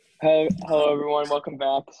Hello, everyone. Welcome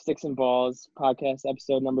back. Sticks and Balls podcast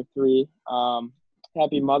episode number 3.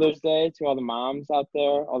 Happy Mother's Day to all the moms out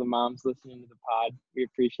there, all the moms listening to the pod. We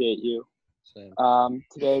appreciate you. Same.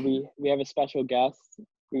 Today we have a special guest.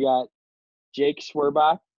 We got Jake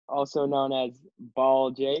Schwerbach, also known as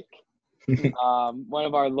Ball Jake, one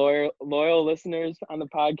of our loyal listeners on the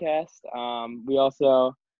podcast. We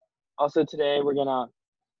also today we're gonna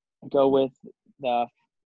go with the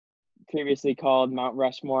previously called Mount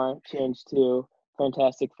Rushmore, changed to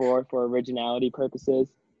Fantastic Four for originality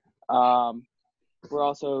purposes. We're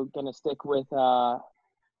also going to stick with the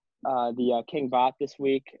King Bot this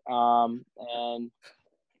week. And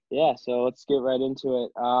yeah, so let's get right into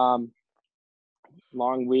it.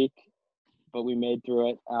 Long week, but we made through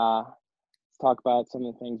it. Let's talk about some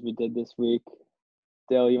of the things we did this week.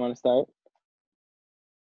 Dill, you want to start?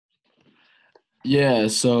 Yeah,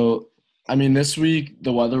 so this week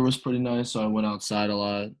the weather was pretty nice, so I went outside a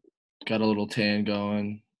lot, got a little tan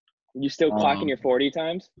going. You still clocking your 40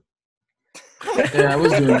 times? Yeah, I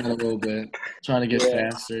was doing that a little bit, trying to get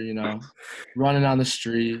faster, running on the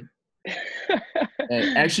street.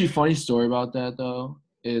 And actually, funny story about that though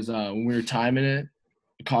is when we were timing it,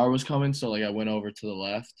 the car was coming, so I went over to the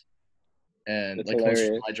left and close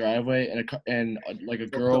to my driveway, and a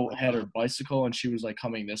girl had her bicycle and she was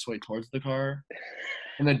coming this way towards the car.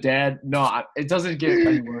 And the dad, it doesn't get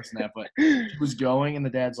any worse than that, but she was going, and the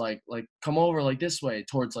dad's like, come over this way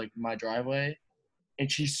towards my driveway,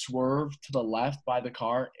 and she swerved to the left by the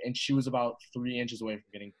car, and she was about 3 inches away from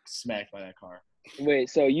getting smacked by that car.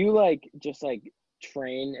 Wait, so you just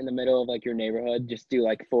train in the middle of your neighborhood, just do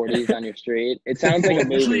 40s on your street? It sounds like a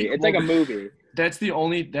movie. It's like a movie. That's the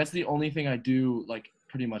only thing I do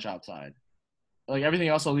pretty much outside. Everything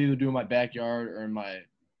else I'll either do in my backyard or in my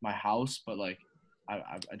house, but I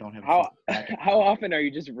don't have. How often are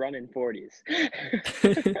you just running 40s?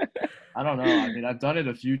 I don't know. I've done it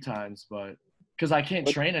a few times, but because I can't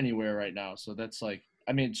train anywhere right now, so that's so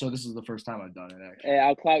this is the first time I've done it actually. Hey,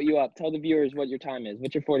 I'll clout you up. Tell the viewers what your time is.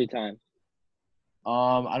 What's your 40 time?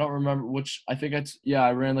 I don't remember which. I think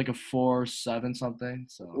I ran a 4.7 something.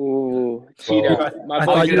 So. Ooh, cheater! I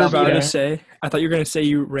thought you were gonna say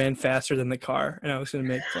you ran faster than the car, and I was gonna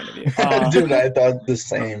make fun of you. Dude, I thought the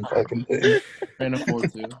same fucking thing. Ran a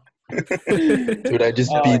 4.2. Dude, I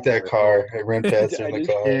just beat that car. I ran faster than the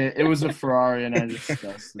car. It was a Ferrari, and I just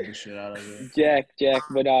dusted the shit out of it. Jack,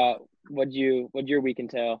 what'd your week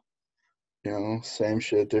entail? Same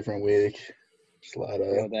shit, different week. Just a lot of.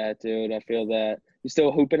 I feel that, dude. I feel that. You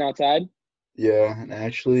still hooping outside? Yeah, and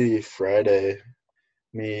actually Friday,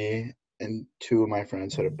 me and 2 of my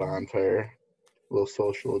friends had a bonfire, a little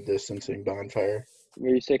social distancing bonfire. Were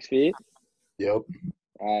you 6 feet? Yep.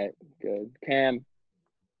 All right, good. Cam.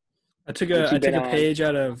 I took a page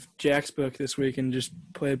out of Jack's book this week and just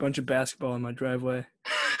played a bunch of basketball in my driveway.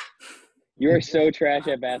 You are so trash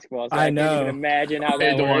at basketball. So I know. Can't even imagine how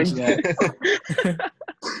that works.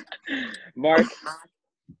 Mark.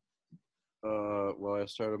 Well, I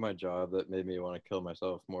started my job that made me want to kill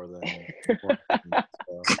myself more than.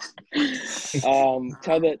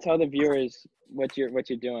 Tell the viewers what you're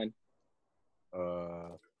doing.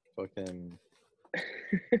 Fucking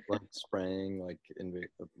spraying in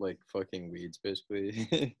fucking weeds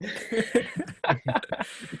basically.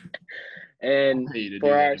 And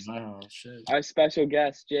for our special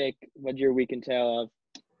guest Jake, what'd your week entail of?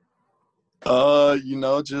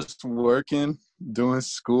 Just working, doing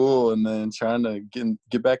school, and then trying to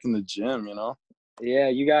get back in the gym,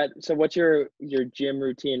 Yeah, so what's your gym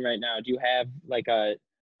routine right now? Do you have a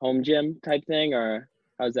home gym type thing, or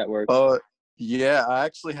how does that work? Yeah, I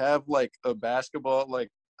actually have a basketball, a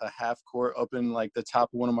half court up in the top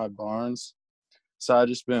of one of my barns. So I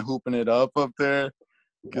just been hooping it up there,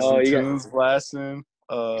 get some tunes blasting.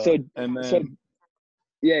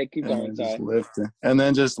 Yeah, keep going. Just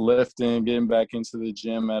lifting, getting back into the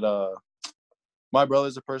gym at my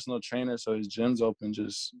brother's a personal trainer, so his gym's open,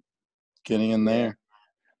 just getting in there.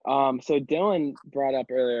 So Dylan brought up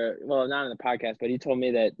earlier, well, not on the podcast, but he told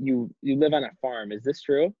me that you live on a farm. Is this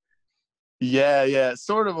true? Yeah,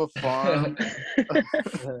 sort of a farm.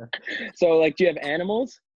 So do you have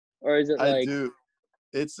animals, or is it I do.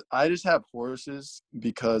 I just have horses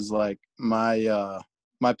because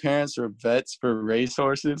my parents are vets for race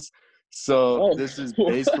horses. So this is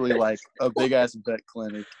basically a big ass vet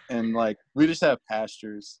clinic, and we just have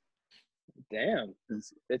pastures. Damn.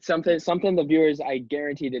 It's something the viewers I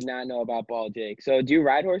guarantee did not know about Ball Jake. So do you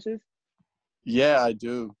ride horses? Yeah, I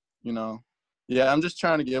do. Yeah, I'm just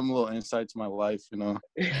trying to give them a little insight to my life, I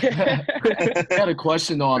got a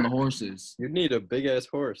question though on the horses. You need a big ass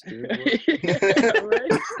horse, dude. Yeah,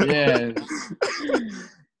 right? Yeah.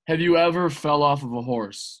 Have you ever fell off of a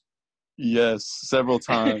horse? Yes, several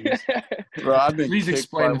times. Bro, I've been Please kicked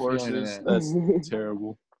explain by the feeling of horses. that. That's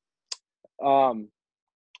terrible. All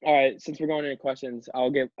right, since we're going into questions,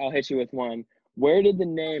 I'll hit you with one. Where did the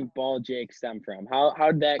name Ball Jake stem from? How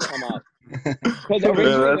did that come up? Because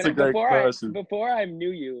originally, That's a great question. before I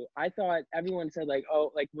knew you, I thought everyone said like,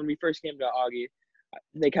 oh, like when we first came to Augie,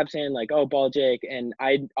 they kept saying like, oh, Ball Jake, and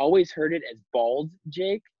I always heard it as Bald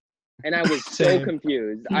Jake, and I was so Same.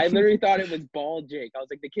 confused. I literally thought it was Bald Jake. I was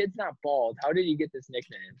like, the kid's not bald. How did he get this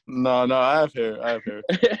nickname? No, I have hair.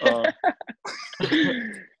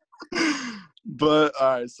 But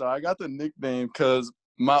all right, so I got the nickname because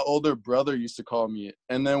my older brother used to call me it,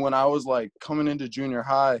 and then when I was like coming into junior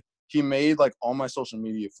high, he made like all my social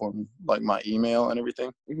media for me, like my email and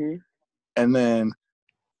everything. Mm-hmm. And then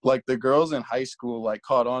like the girls in high school like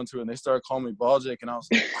caught on to it and they started calling me Ball Jake, and I was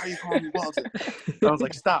like, why are you calling me Ball Jake? And I was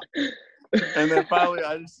like, stop. And then finally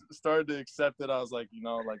I just started to accept it. I was like,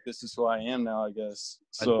 like this is who I am now, I guess.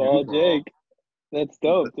 So Ball Jake. That's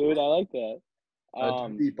dope, dude. I like that. I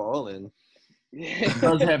do be balling. He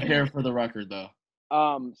does have hair for the record, though.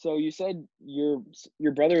 So you said your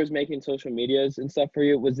brother was making social medias and stuff for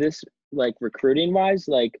you. Was this like recruiting wise?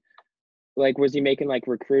 Like was he making like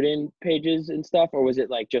recruiting pages and stuff, or was it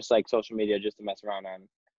like just like social media just to mess around on?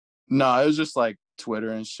 no, it was just like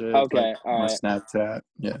Twitter and shit. Okay, like all my right. Snapchat.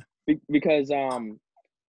 Yeah. Because I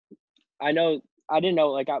didn't know,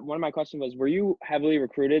 like one of my questions was, were you heavily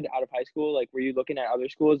recruited out of high school? Like, were you looking at other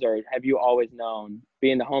schools, or have you always known,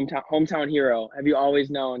 being the hometown hero, have you always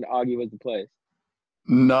known Augie was the place?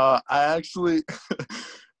 No, I actually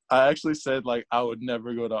said like I would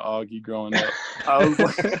never go to Augie growing up. I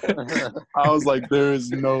was like, there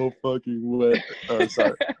is no fucking way.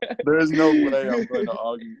 There is no way I'm going to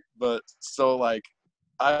Augie. But so like,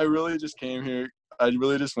 I really just came here. I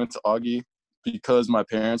really just went to Augie because my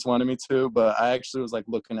parents wanted me to. But I actually was like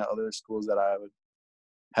looking at other schools that I would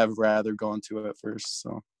have rather gone to at first.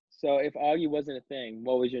 So if Augie wasn't a thing,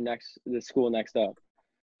 what was the school next up?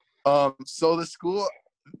 So the school,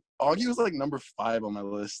 Augie was like number 5 on my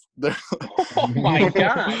list. Oh my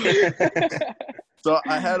god! So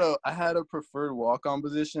I had a preferred walk-on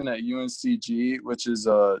position at UNCG, which is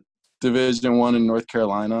Division I in North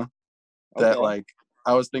Carolina. That Okay. like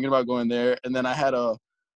I was thinking about going there, and then I had a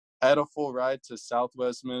full ride to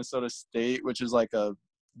Southwest Minnesota State, which is like a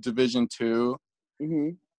Division II,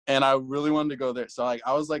 and I really wanted to go there. So like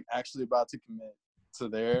I was like actually about to commit to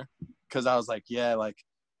there because I was like, yeah, like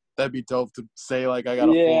that'd be dope to say like I got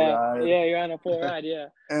a full ride. Yeah, you're on a full ride, yeah.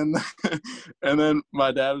 And then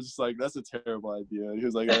my dad was just like, that's a terrible idea. He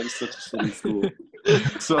was like, that is such a shitty school.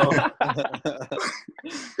 So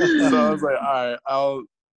I was like, all right,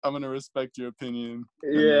 I'm gonna respect your opinion.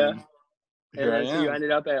 Yeah. Here I So am. you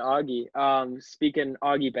ended up at Augie. Speaking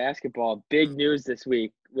Augie basketball, big news this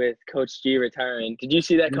week with Coach G retiring. Did you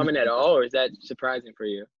see that coming at all, or is that surprising for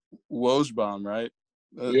you? Wojbomb, right?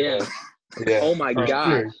 Yeah. Yeah. Oh my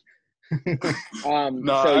gosh. No,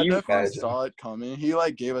 so I you definitely saw it coming. He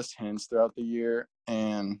like gave us hints throughout the year,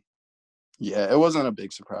 and yeah, it wasn't a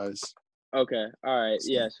big surprise. Okay. All right.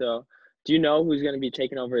 Yeah. So do you know who's going to be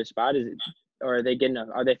taking over his spot? Are they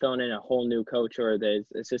filling in a whole new coach, or there's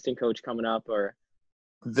assistant coach coming up, or?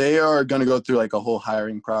 They are going to go through like a whole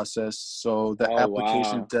hiring process. So the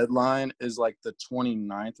application deadline is like the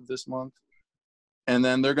 29th of this month. And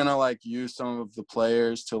then they're going to like use some of the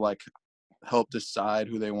players to like help decide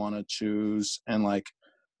who they want to choose. And like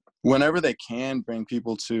whenever they can bring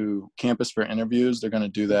people to campus for interviews, they're going to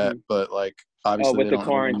do that. But like obviously with they the don't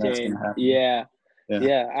know when that's quarantine. going to happen.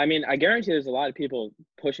 Yeah. I mean, I guarantee there's a lot of people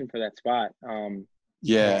pushing for that spot.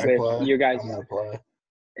 Yeah. With you guys. I'm gonna play.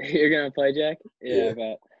 You're gonna play, Jack? Yeah.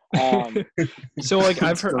 But so like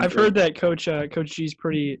I've heard that Coach G's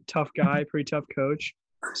pretty tough guy, pretty tough coach.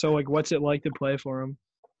 So like, what's it like to play for him?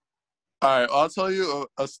 All right, I'll tell you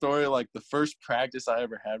a story like the first practice I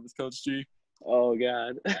ever had with Coach G. Oh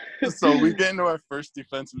God. So we get into our first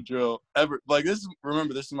defensive drill ever. Like this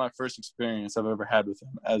is my first experience I've ever had with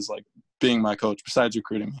him as like being my coach besides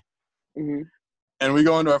recruiting me. And we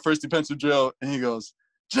go into our first defensive drill, and he goes,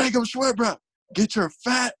 "Jacob Schwerbra, get your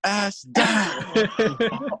fat ass down."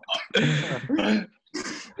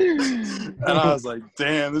 And I was like,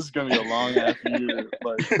 damn, this is going to be a long ass year.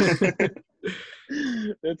 Like,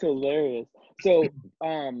 that's hilarious. So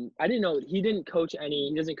I didn't know he doesn't coach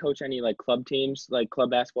any like club teams, like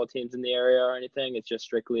club basketball teams in the area or anything. It's just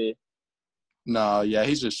strictly. No, yeah,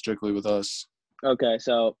 he's just strictly with us. Okay,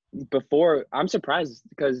 so I'm surprised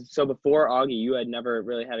because before Augie, you had never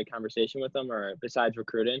really had a conversation with him, or besides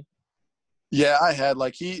recruiting? Yeah, I had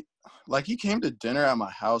he came to dinner at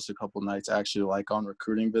my house a couple nights actually, like on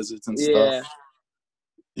recruiting visits and stuff. Yeah.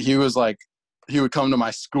 He was he would come to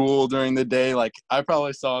my school during the day. Like I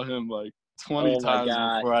probably saw him like 20 Oh my times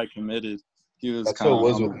God. before I committed. He was That's kind how it of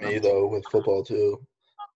was with me though, with football too.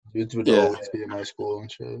 Dudes would Yeah. always be in my school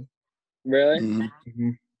and shit. Really? Mm-hmm.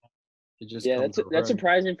 He just Yeah, comes that's over.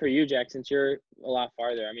 surprising for you, Jack, since you're a lot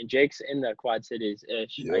farther. I mean, Jake's in the Quad Cities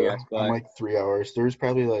ish, I Yeah, guess, but I'm like 3 hours. There was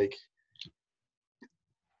probably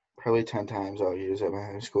 10 times out years at my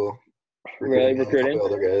high school. really Me and a couple recruiting.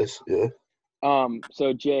 other guys. Yeah.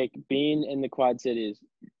 So Jake, being in the Quad Cities,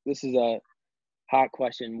 this is a hot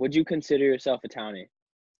question. Would you consider yourself a townie?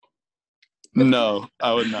 No,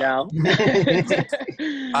 I would not. No.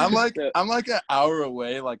 I'm like So- an hour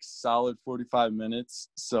away, like solid 45 minutes.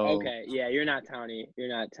 So okay, yeah, you're not townie. You're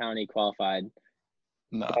not townie qualified.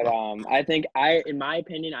 no. But I think in my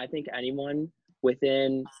opinion, I think anyone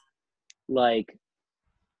within like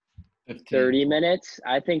 15. 30 minutes.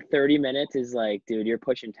 I think 30 minutes is like, dude, you're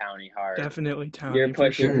pushing townie hard. Definitely Townie. You're for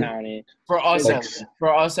pushing sure. townie. For us,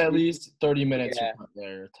 Like- at least, 30 minutes. Yeah.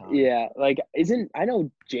 There, Tom. Yeah, like I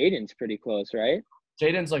know Jaden's pretty close, right?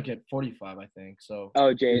 Jaden's like at 45, I think. So.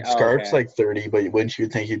 Oh, Jaden. Oh, Scarp's okay. like 30, but wouldn't you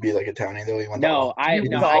think he'd be like a townie though? He went to No, all- I He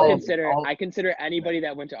no, went to I all- consider anybody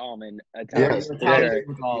that went to Almond a Yeah, townie. Yes, for yeah. sure.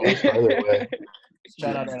 With all- He was farther away.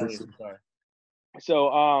 Shout out Yeah, Annalise, for I'm sorry.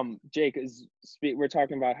 So, Jake, we're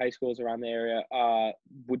talking about high schools around the area.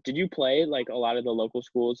 Did you play like a lot of the local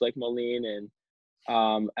schools like Moline and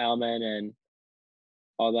Almond and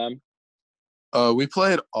all them? We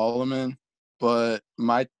played Alleman, but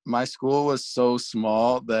my school was so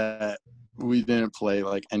small that we didn't play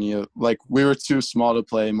like any of we were too small to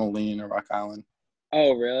play Moline or Rock Island.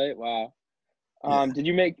 Oh, really? Wow. Yeah. Do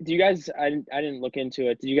you guys, I didn't look into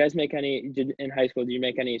it. Did you guys make in high school, did you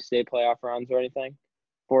make any state playoff runs or anything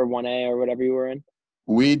for 1A or whatever you were in?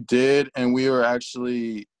 We did, and we were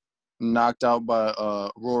actually knocked out by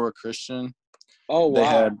Aurora Christian. Oh,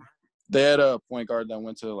 wow. They had a point guard that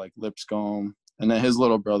went to like Lipscomb, and then his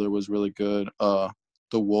little brother was really good. The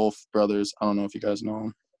Wolf brothers. I don't know if you guys know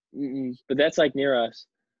them. Mm-mm. But that's like near us.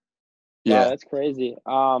 Yeah. Wow, that's crazy.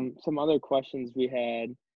 Some other questions we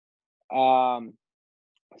had.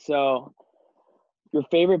 So your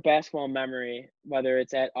favorite basketball memory, whether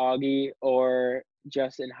it's at Augie or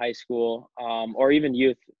just in high school, or even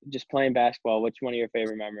youth, just playing basketball, which one of your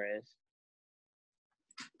favorite memories?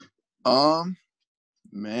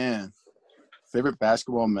 Man, favorite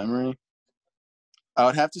basketball memory. I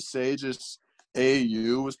would have to say just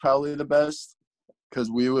AAU was probably the best because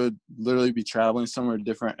we would literally be traveling somewhere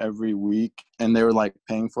different every week, and they were like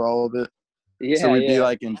paying for all of it. Yeah, So we'd be yeah.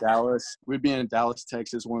 like in Dallas. We'd be in Dallas,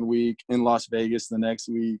 Texas one week, in Las Vegas the next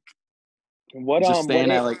week. What Just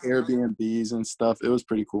staying at like Airbnbs and stuff. It was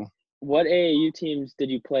pretty cool. what AAU teams did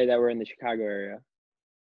you play that were in the Chicago area?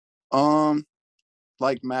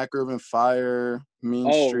 Like Mac Irvin Fire, Mean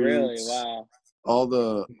Oh, Streets. really? Wow.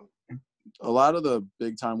 A lot of the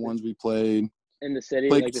big time ones we played. In the city,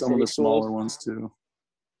 Played like the some of city the smaller schools? ones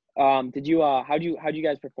too. Did you how'd you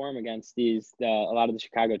guys perform against a lot of the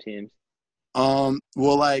Chicago teams? Well,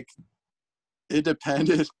 like it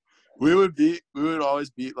depended. We would always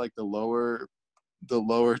beat like the lower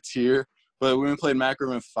tier. But when we played Mac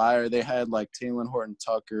Irvin Fire, they had like Taylor Horton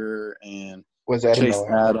Tucker and Was Adam Chase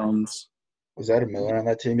Miller? Adams. Was Adam Miller on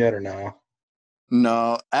that team yet or no?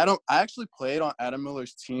 No, I actually played on Adam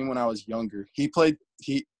Miller's team when I was younger.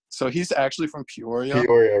 So he's actually from Peoria.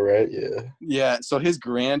 Peoria, right? Yeah. Yeah, so his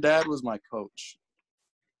granddad was my coach.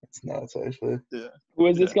 That's nuts, actually. Yeah. Who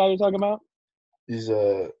is this guy you're talking about? He's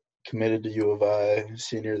committed to U of I,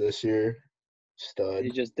 senior this year. Stud.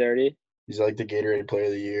 He's just dirty. He's like the Gatorade Player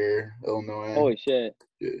of the Year, Illinois. Holy shit.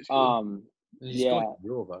 Yeah, he's good. He's Yeah. going to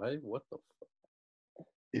U of I? What the fuck?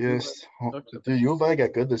 Yes. Dude, U of I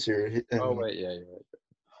got good this year. Oh, wait, yeah, you're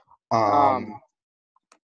right.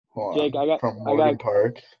 Hold Jake, on. From Morgan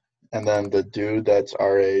Park. And then the dude that's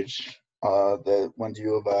our age, that went to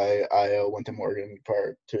U of I, IO went to Morgan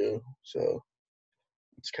Park too. So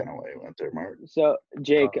that's kind of why he went there, Mark. So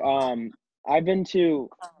Jake, I've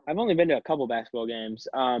only been to a couple basketball games.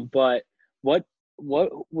 But what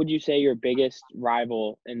would you say your biggest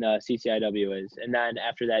rival in the CCIW is? And then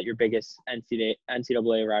after that, your biggest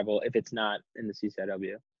NCAA rival if it's not in the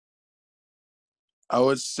CCIW? I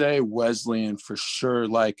would say Wesleyan for sure.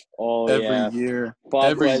 Like every year. Fuck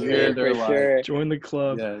Every Wesleyan year they're for like, sure. Join the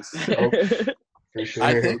club. yes. For sure.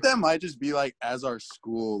 I think that might just be like as our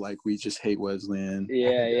school, like we just hate Wesleyan. Yeah,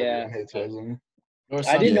 yeah. Everyone hates Wesleyan. North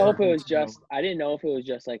I didn't know Central if it was too.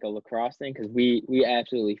 just like a lacrosse thing because we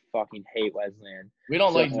absolutely fucking hate Wesleyan. We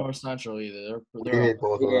don't like So North Central either. We They're hate up,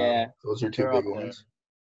 both of yeah. them. Those are two they're big up there.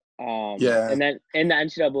 ones. Yeah. And then in the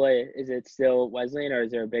NCAA, is it still Wesleyan or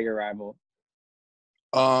is there a bigger rival?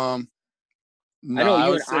 No, I know I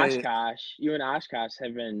you would and say Oshkosh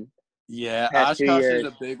have been yeah. past 2 Oshkosh is years.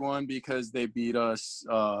 a big one because they beat us.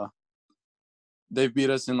 They've beat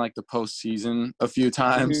us in like the postseason a few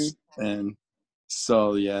times, and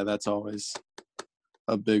so yeah, that's always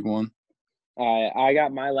a big one. I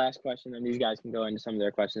got my last question, and these guys can go into some of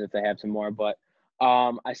their questions if they have some more. But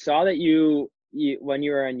I saw that you when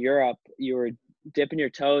you were in Europe, you were dipping your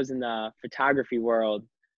toes in the photography world.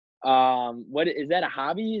 What is that a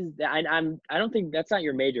hobby? Is that, I don't think that's not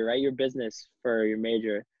your major, right? Your business for your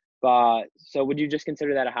major. But so would you just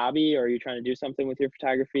consider that a hobby, or are you trying to do something with your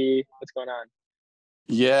photography? What's going on?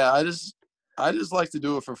 Yeah, I just like to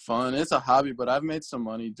do it for fun. It's a hobby, but I've made some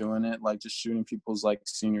money doing it, like just shooting people's like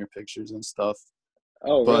senior pictures and stuff.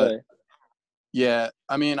 Oh, But really? yeah,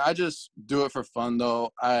 I mean, I just do it for fun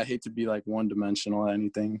though. I hate to be like one dimensional at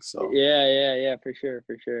anything. So Yeah, for sure,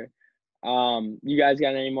 for sure. You guys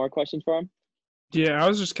got any more questions for him? Yeah, I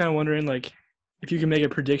was just kind of wondering, like, if you can make a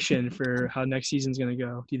prediction for how next season's gonna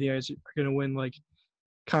go. Do you think you guys are gonna win like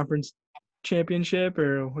conference championship,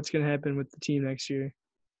 or what's gonna happen with the team next year?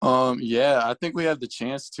 yeah, I think we have the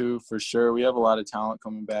chance to for sure. We have a lot of talent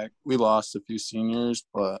coming back. We lost a few seniors,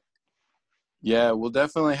 but yeah, we'll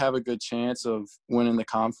definitely have a good chance of winning the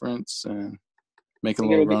conference and making a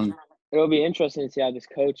little run. It'll be interesting to see how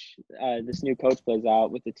this new coach plays out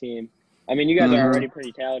with the team. I mean, you guys are Mhm. already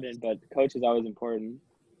pretty talented, but the coach is always important.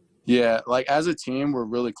 Yeah, like as a team, we're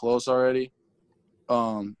really close already.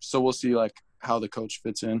 So we'll see like how the coach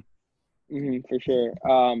fits in. For sure.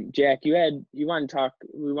 Jack, we want to talk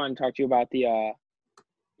to you about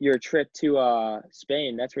your trip to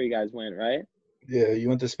Spain. That's where you guys went, right? Yeah, you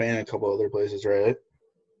went to Spain and a couple other places, right?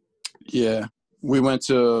 Yeah, we went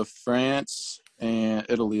to France and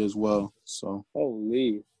Italy as well. So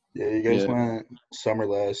Holy. Yeah, you guys Yeah. went summer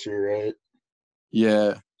last year, right?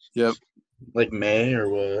 yeah, yep. Like May or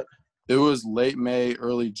what? It was late May,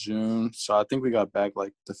 early June. So I think we got back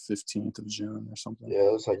like the 15th of June or something. Yeah,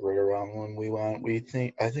 it was like right around when we went.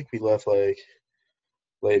 I think we left like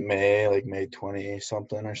late May, like May 20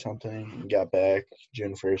 something or something, and got back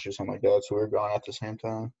June 1st or something like that. So we were gone at the same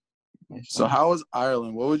time. Makes So sense. how was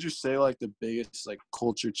Ireland? What would you say like the biggest like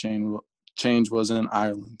culture change was in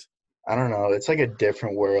Ireland? I don't know. It's like a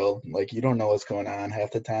different world. Like you don't know what's going on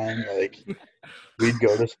half the time. Like we'd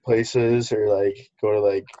go to places or like go to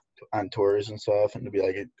like on tours and stuff, and it'd be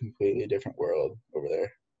like a completely different world over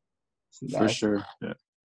there. It's For nuts. sure. Yeah.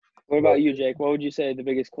 What about you, Jake? What would you say the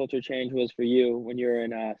biggest culture change was for you when you were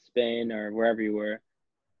in Spain or wherever you were?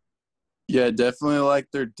 Yeah, definitely like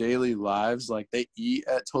their daily lives. Like they eat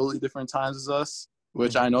at totally different times as us,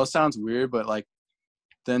 which I know sounds weird, but like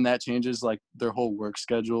then that changes like their whole work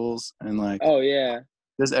schedules and like Oh yeah.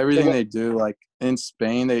 just So everything what? they do. Like in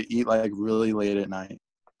Spain, they eat like really late at night.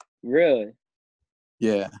 Really?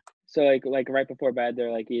 Yeah. So like right before bed,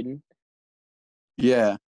 they're like eating.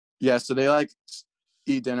 Yeah. Yeah. So they like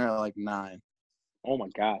eat dinner at like 9. Oh my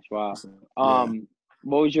gosh! Wow. So, yeah.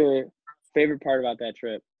 What was your favorite part about that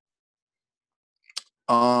trip?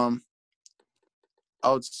 I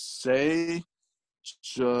would say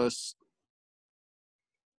just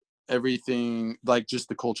everything, like just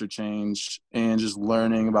the culture change and just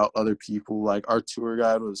learning about other people. Like our tour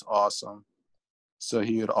guide was awesome. So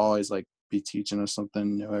he would always like be teaching us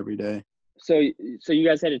something new every day. So you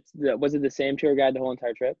guys had was it the same tour guide the whole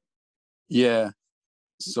entire trip? Yeah.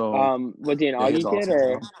 So Was he an yeah, he's Augie kid awesome.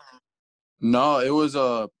 or? No, it was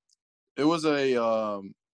a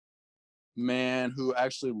man who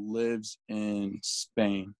actually lives in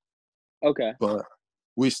Spain, Okay. but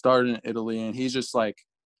we started in Italy, and he's just like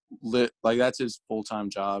that's his full-time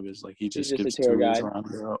job is like he He's just just a gives tour tours guide. around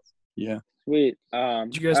Europe. Yeah. Sweet.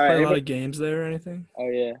 Did you guys All right, play a lot everybody. of games there or anything? Oh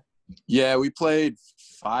yeah. Yeah, we played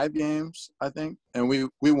 5 games, I think, and we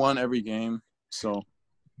won every game. So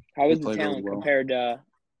How we was the played really talent well. compared to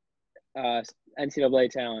NCAA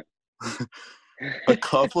talent? A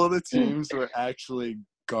couple of the teams were actually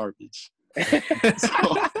garbage.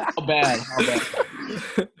 How bad?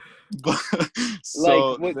 But,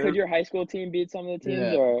 so Like, could your high school team beat some of the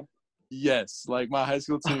teams, Yeah. or? yes, like my high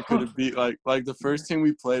school team could have beat like the first team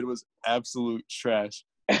we played was absolute trash.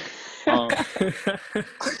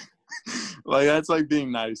 Like that's like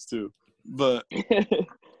being nice too. But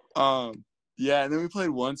yeah, and then we played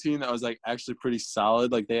one team that was like actually pretty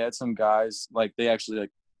solid. Like they had some guys like they actually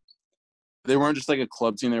like they weren't just like a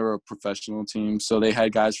club team; they were a professional team. So they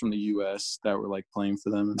had guys from the U.S. that were like playing for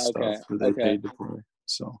them and Okay, stuff that they okay. paid to play.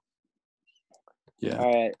 So, yeah.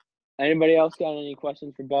 All right. Anybody else got any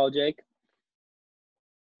questions for Ball Jake?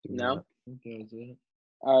 No?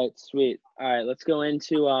 All right, sweet. All right, let's go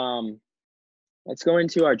into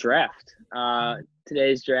our draft.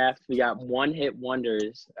 Today's draft, we got one-hit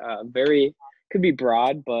wonders. Could be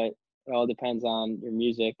broad, but it all depends on your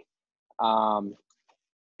music.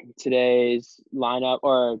 Today's lineup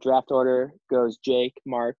or draft order goes Jake,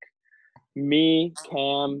 Mark, me,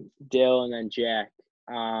 Cam, Dill, and then Jack.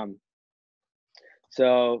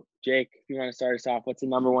 So Jake, if you want to start us off, what's the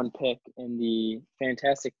number one pick in the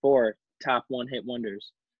Fantastic Four top one-hit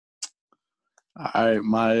wonders? All right,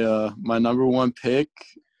 my number one pick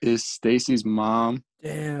is Stacy's mom.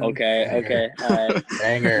 Damn. Okay. All right.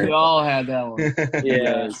 Banger. We all had that one.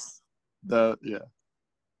 Yeah. Yeah.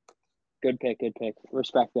 Good pick.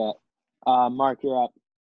 Respect that. Mark, you're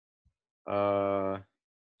up.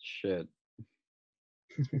 Shit.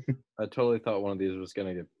 I totally thought one of these was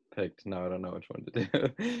gonna get picked. Now I don't know which one to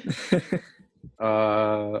do.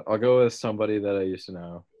 I'll go with somebody that I used to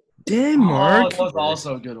know. Damn, Mark. Oh, that was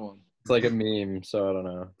also a good one. It's like a meme, so I don't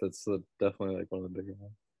know. That's definitely like one of the bigger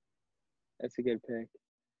ones. That's a good pick.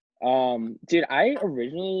 Dude, I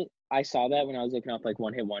saw that when I was looking up like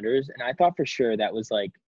one hit wonders, and I thought for sure that was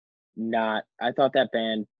like not. I thought that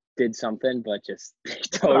band did something, but just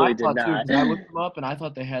totally did not. I looked them up and I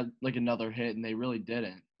thought they had like another hit, and they really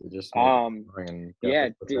didn't. They just yeah,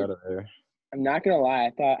 put dude. out of there. I'm not gonna lie.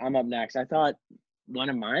 I thought I'm up next. I thought one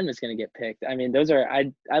of mine was gonna get picked. I mean, those are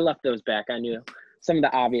I left those back. I knew some of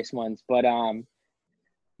the obvious ones, but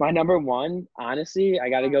my number one, honestly, I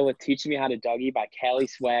got to go with "Teach Me How to Dougie" by Cali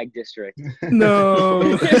Swag District.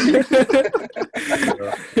 No. I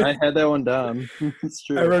had that one down. It's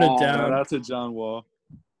true. I wrote it Shout down. out to John Wall.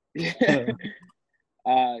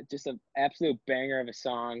 Just an absolute banger of a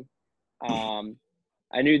song. I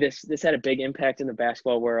knew this had a big impact in the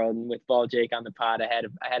basketball world, and with Ball Jake on the pod, I had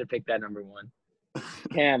to pick that number one.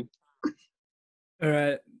 Cam. All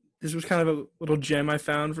right. This was kind of a little gem I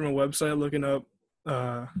found from a website looking up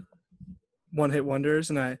one-hit wonders,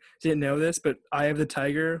 and I didn't know this, but "Eye of the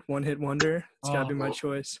Tiger," one-hit wonder. It's got to be my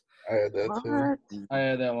choice. I had that too. I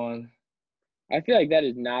had that one. I feel like that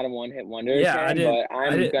is not a one-hit wonder, Yeah, Cam, I didn't. but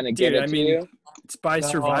I'm going to give dude, it to you. It's by No.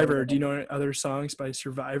 Survivor. Do you know other songs by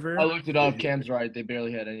Survivor? I looked it up. Cam's right. They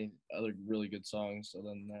barely had any other really good songs other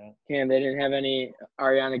than that. Cam, they didn't have any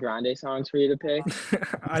Ariana Grande songs for you to pick?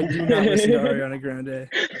 I do not listen to Ariana Grande,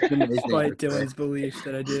 Despite despite Dylan's belief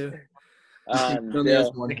that I do.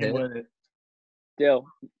 Dill,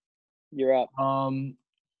 you're up. I'm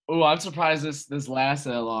surprised this lasts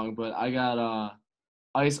that long, but I got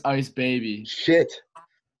Ice Baby. Shit.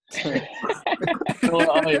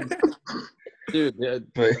 Dude, yeah,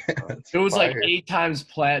 It was like Fire. 8 times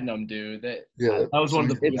platinum, dude. That was one of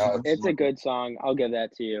the It's- biggest ones. It's a good song. I'll give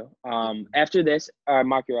that to you. After this,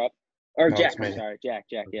 Mark, you're up. Or No, Jack, it's me. I'm sorry. Jack,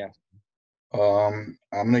 yeah. I'm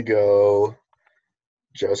gonna go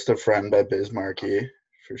 "Just a Friend" by Biz Markie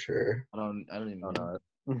for sure. I don't even oh, know.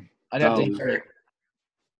 no. I'd have to Oh, hear it.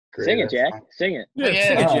 Great Sing it, ass Jack. song. Sing it. Yeah, Yeah,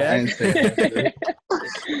 sing it, I Jack. ain't singing it.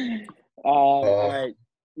 All right.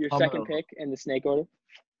 Your I'm second up. pick in the snake order?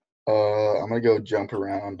 I'm gonna go "Jump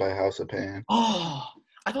Around" by House of Pain. Oh,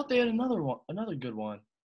 I thought they had another good one.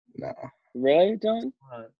 No, Really, Dylan?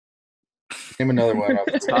 name another one. Off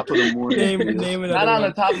the Top of the morning. Name Yes. another Not on one.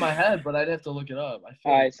 the top of my head, but I'd have to look it up. I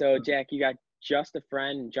feel All right, so Jack, you got Just a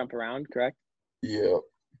Friend and Jump Around, correct? Yep. All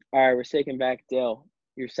right, we're taking back Dill.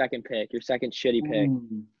 Your second pick, your second shitty pick.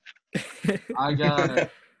 Ooh. I got.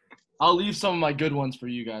 I'll leave some of my good ones for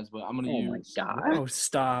you guys, but I'm gonna Oh my use. God. Oh,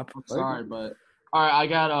 stop. I'm sorry, but all right. I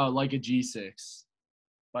got like a G6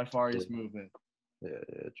 by Far East Movement. Yeah,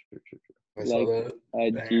 true. I saw Like that.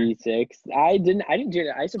 a Banger. G6. I didn't do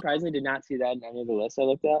it. I surprisingly did not see that in any of the lists I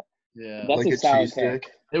looked at. Yeah, That's Like a a solid cheese stick.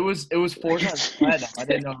 it was 4 times platinum. I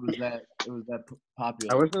didn't know it was that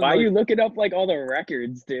popular. I wish Why are you looking up like all the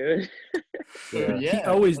records, dude? Yeah, He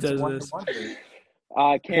always that's does one this. wonder.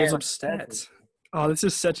 Pulls Cam, up stats. Oh, this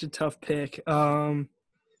is such a tough pick. I'm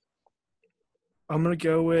gonna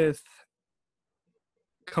go with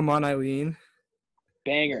 "Come On, Eileen."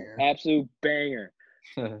 banger, Banger. absolute banger,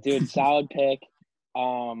 dude. Solid pick.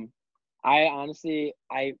 I honestly,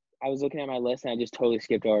 I was looking at my list and I just totally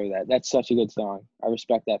skipped over that. That's such a good song. I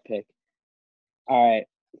respect that pick. All right,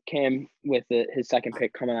 Cam with his second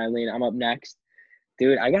pick, "Come On, Eileen." I'm up next,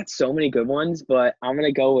 dude. I got so many good ones, but I'm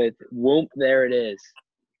gonna go with "Whoop." There it is.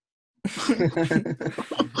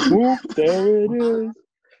 Whoop, there it is.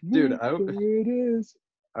 Dude, Whoop, there it is.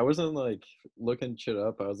 I wasn't like looking shit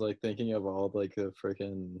up. I was like thinking of all like the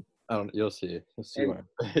freaking. I don't. You'll see. You'll see And- what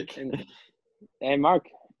I pick. And Mark,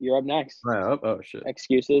 you're up next. Oh shit.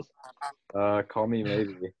 Excuses. Call me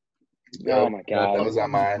maybe. Oh my Yeah, god. That was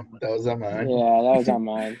on mine. That was on mine. Yeah, that was on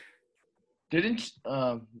mine. Didn't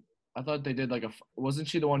I thought they did like wasn't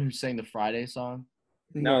she the one who sang the Friday song?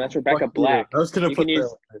 No, that's Rebecca Fuck you. Black. I was gonna You put can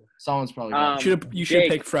use- that. Someone's probably got Um, it. You should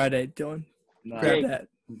Jake. pick Friday, Dylan. No, Grab Jake. that.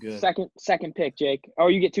 I'm good. Second pick, Jake. Oh,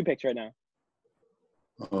 you get 2 picks right now.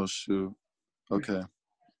 Oh shoot. Okay.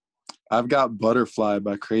 I've got Butterfly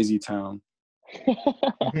by Crazy Town.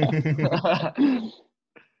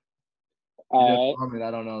 All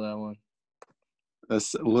I don't know that one.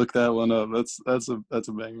 Look that one up. That's a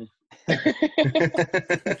banger.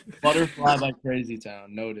 right. Butterfly by Crazy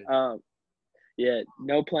Town. Noted. Yeah,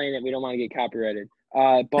 no playing it. We don't want to get copyrighted.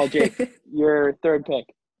 Ball Jake, your third pick.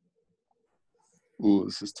 Ooh,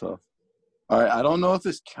 this is tough. All right, I don't know if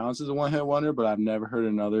this counts as a one-hit wonder, but I've never heard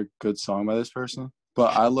another good song by this person.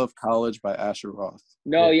 But I Love College by Asher Roth.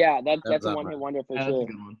 No, Yeah, yeah, that's that's a not one-hit right. wonder for Yeah, that's sure. a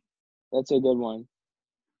good one. That's a good one.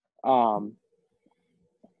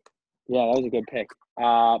 Yeah, that was a good pick.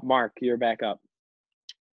 Mark, you're back up.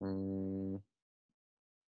 I'll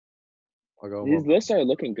go These lists are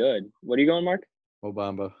looking good. What are you going, Mark?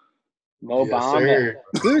 Mobamba. Mo Yes, Bamba. sir.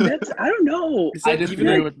 Dude, that's I don't know. Is I that disagree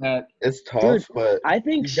even with that. It's tough, Dude, but I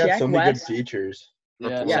think he's got Shaq so many West. good features.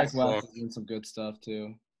 Yeah, Yes. Shaq West is doing some good stuff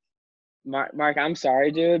too. Mark, I'm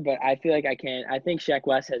sorry, dude, but I feel like I can't. I think Shaq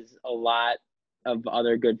West has a lot of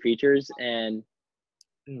other good features, and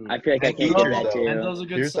I feel like I can't give that to you. Enzo's a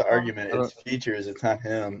good Here's the song. argument: I don't- it's features. It's not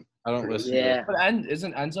him. I don't listen. Yeah. To it. But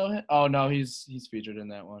isn't Enzo? Oh no, he's featured in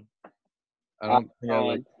that one. I don't think I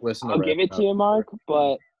like listen to. I'll rap give it to now. you, Mark,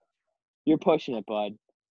 but you're pushing it, bud.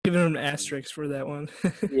 giving him an asterisk for that one?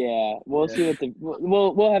 Yeah, we'll see what the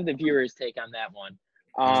we'll have the viewers take on that one.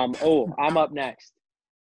 I'm up next.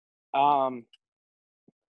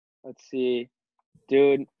 Let's see,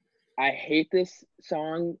 dude. I hate this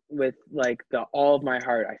song with like all of my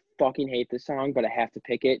heart. I fucking hate this song, but I have to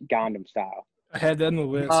pick it. Gangnam Style. I had that on the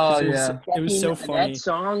list. 'cause Oh, it was, yeah. it was so Fucking- funny. That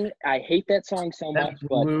song, I hate that song so That much, but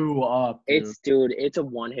blew up. Dude. it's a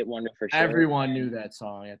one-hit wonder for sure. Everyone knew that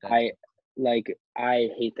song at that. I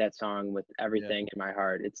hate that song with everything in my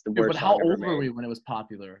heart. It's the Dude, worst but how song ever old were made. we when it was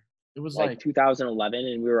popular? It was Like like 2011,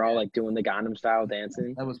 and we were all like doing the Gangnam Style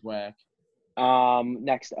dancing. that was whack.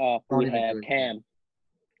 Next up Don't we even have do it. Cam.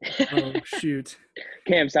 Oh shoot!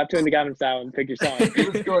 Cam, stop doing the Gangnam Style and pick your song.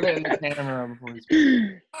 Let's go in the camera before we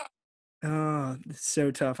speak. Oh, it's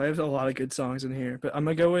so tough. I have a lot of good songs in here, but I'm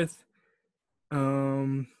gonna go with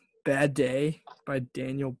 "Bad Day" by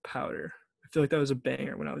Daniel Powder. I feel like that was a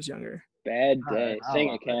banger when I was younger. Bad All right, day. I'll Sing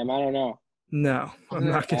allow it, Cam. I don't know. No, I'm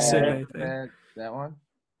not gonna it sing bad, anything. That one.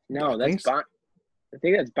 No, I that's think so. Bon. I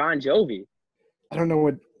think that's Bon Jovi. I don't know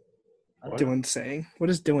what What? Dylan's saying. What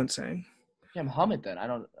is Dylan saying? Yeah, hum it then. I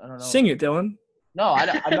don't know. Sing it, Dylan. No,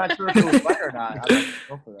 I'm not sure if it was right or not. I'm not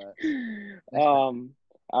go for that.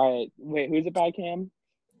 All right. Wait, who's it by, Cam?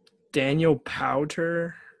 Daniel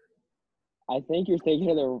Powder. I think you're thinking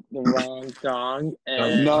of the wrong song.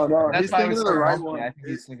 And No, That's he's why I thinking was of the so right humpy. one. I think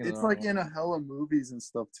he's thinking of It's the like wrong in one. a hella movies and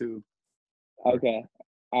stuff too. Okay.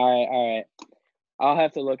 All right. I'll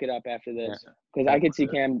have to look it up after this because I could see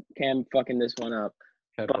Cam fucking this one up.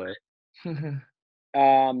 Can't But- play it.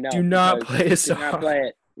 No. Do not because play a Do song. not play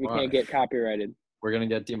it. You Why? can't get copyrighted. We're gonna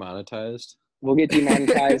get demonetized. We'll get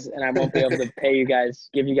demonetized, and I won't be able to pay you guys,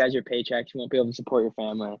 give you guys your paychecks. You won't be able to support your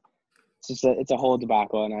family. It's a whole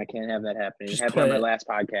debacle, and I can't have that happening. Just It happened on play my it. last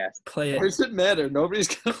podcast. Play Why it. does it matter? Nobody's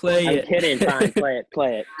gonna Play I'm it. kidding. Fine, play it.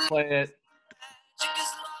 Play it.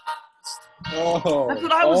 Oh. That's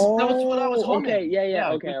what I was. That was what I was humming. Okay,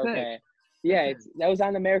 yeah, okay, good pick. okay. Yeah, that was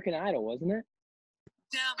on American Idol, wasn't it?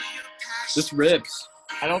 Just rips.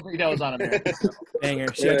 I don't think that was on American.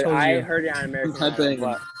 Banger. See, I Dude, told I you. heard it on American Idol. Headbanging.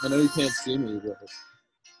 But, I know you can't see me, but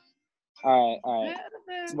all right.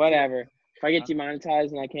 Whatever. If I get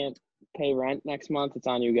demonetized and I can't pay rent next month, it's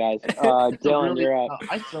on you guys. Dylan, you're up.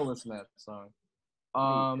 I still listen to that song.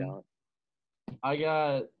 No, you don't. I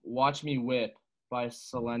got "Watch Me Whip" by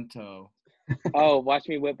Salento. Oh, Watch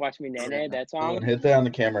Me Whip, Watch Me Nene, that song? Dylan, hit that on the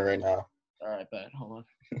camera right now. All right, bet. Hold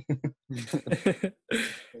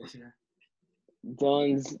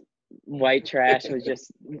Dylan's white trash was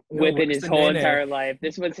just whipping what's his the whole Nene? entire life.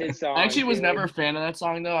 This was his song. I actually was dude. never a fan of that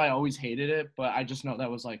song though. I always hated it, but I just know that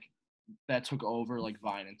was like that took over like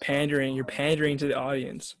Vine and stuff. Pandering. You're pandering to the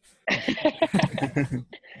audience.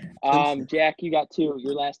 Jack, you got two.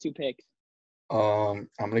 Your last two picks. I'm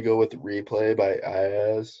gonna go with "Replay" by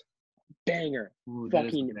Ayaz. Banger. Ooh, that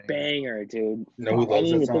is Fucking a banger. banger, dude. You know who I loves didn't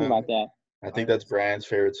even that think song? about that. I think that's Brian's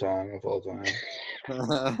favorite song of all time.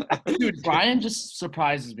 Dude, Brian just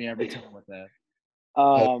surprises me every time with that.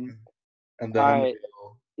 And then Alright.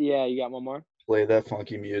 Yeah, you got one more? Play That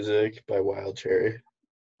Funky Music by Wild Cherry.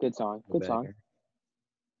 Good song. Good song.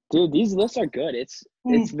 Dude, these lists are good. It's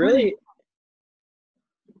really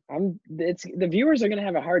the viewers are gonna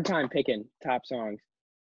have a hard time picking top songs.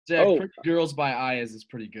 Zach, Pretty Girls by Ayaz is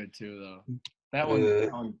pretty good too, though. That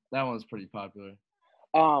one's pretty popular.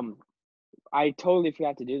 I totally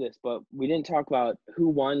forgot to do this, but we didn't talk about who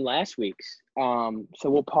won last week's. So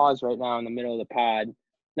we'll pause right now in the middle of the pod.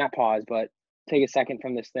 Not pause, but take a second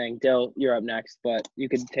from this thing. Dill, you're up next, but you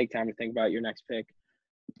could take time to think about your next pick.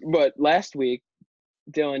 But last week,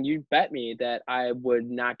 Dylan, you bet me that I would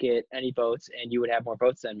not get any votes and you would have more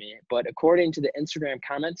votes than me. But according to the Instagram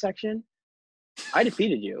comment section, I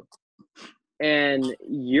defeated you. And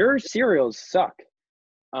your cereals suck.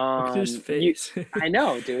 Look at his face. I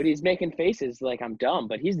know, dude. He's making faces like I'm dumb,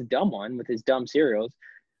 but he's the dumb one with his dumb cereals.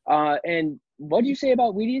 And what do you say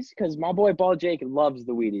about Wheaties? Because my boy Ball Jake loves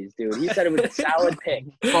the Wheaties, dude. He said it was a solid pick.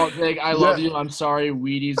 Ball Jake, I love you. I'm sorry,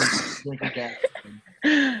 Wheaties and drink again.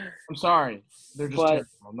 I'm sorry. They're just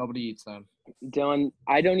terrible. Nobody eats them. Dylan,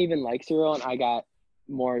 I don't even like cereal, and I got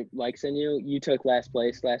more likes than you. You took last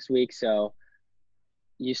place last week, so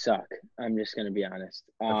you suck. I'm just going to be honest.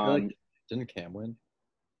 I feel like, didn't Cam win?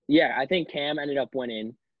 Yeah, I think Cam ended up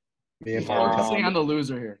winning. Me and I'm the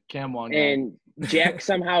loser here. Cam won. And Jack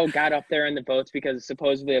somehow got up there in the votes because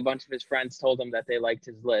supposedly a bunch of his friends told him that they liked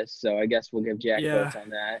his list. So I guess we'll give Jack votes on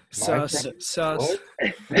that. Sus.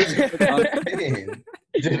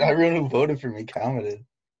 Dude, everyone who voted for me commented.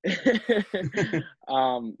 Yeah,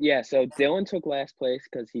 so Dylan took last place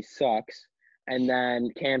because he sucks. And then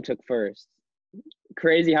Cam took first.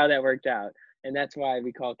 Crazy how that worked out. And that's why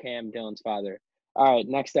we call Cam Dylan's father. All right,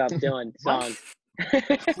 next up, Dylan, song.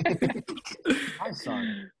 My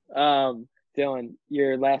song. Dylan,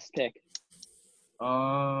 your last pick.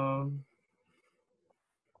 I'm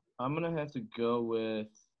gonna have to go with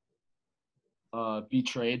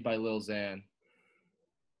 "Betrayed" by Lil Xan.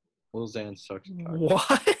 Lil Xan sucks.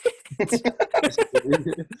 What?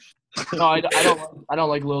 No, I don't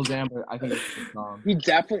like Lil Xan, but I think it's a good song.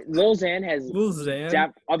 Lil Xan has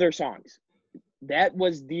other songs. That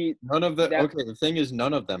was none of the okay. The thing is,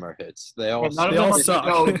 none of them are hits. They all suck.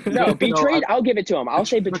 No, Betrayed. I'll give it to him. I'll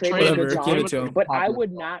say Betrayed is a good song. Give it to him. But I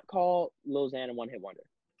would not call Lil Xan a one-hit wonder.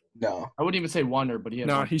 No, I wouldn't even say wonder, but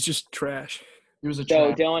he's just trash. He was a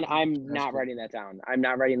trash. So Dylan, I'm not writing that down. I'm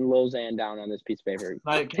not writing Lil Xan down on this piece of paper.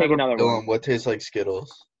 Take another Dylan, one. what tastes like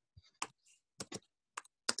Skittles?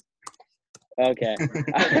 Okay.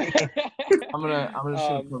 I'm gonna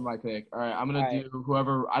shoot for my pick. All right, I'm gonna do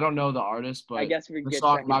whoever. I don't know the artist, but I guess we the get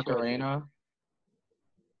song Macarena.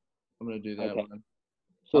 I'm gonna do that one.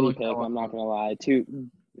 Shitty pick. I'm not gonna lie.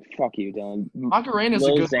 Fuck you, Dylan. Macarena's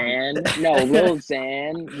a good Xan. No, Lil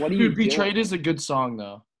Xan. What are you doing? Betrayed is a good song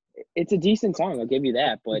though. It's a decent song. I'll give you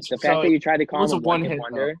that. But the fact that you tried to call him a one-hit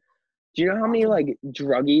wonder. Do you know how many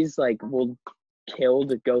druggies will kill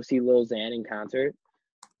to go see Lil Xan in concert?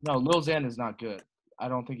 No, Lil Xan is not good. I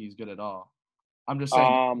don't think he's good at all. I'm just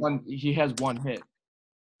saying he has one hit.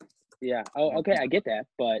 Yeah. Oh, okay. I get that,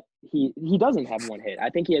 but he doesn't have one hit. I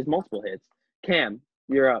think he has multiple hits. Cam,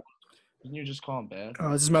 you're up. Can you just call him bad?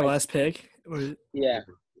 Oh, this is my last pick. Yeah.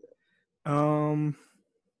 I'm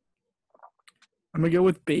gonna go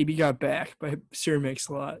with "Baby Got Back" by Sir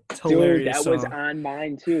Mix-a-Lot. It's hilarious. Dude, that was on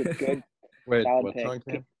mine too. Good. Wait, solid what pick. song?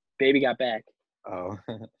 Cam? "Baby Got Back." Oh.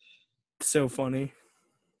 So funny.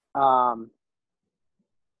 All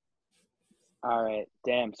right,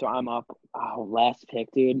 damn. So I'm up. Oh, last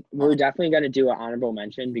pick, dude. We're definitely gonna do an honorable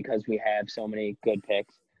mention because we have so many good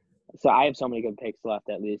picks. So I have so many good picks left,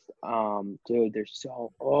 at least. Dude, there's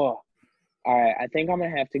so. All right, I think I'm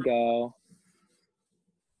gonna have to go.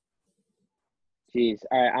 Jeez.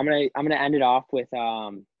 All right, I'm gonna end it off with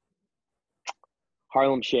Harlem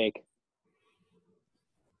Shake.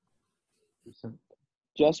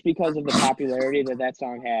 Just because of the popularity that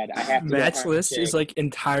song had, I have to. Matt's list is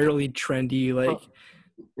entirely trendy,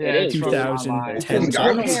 it is 2010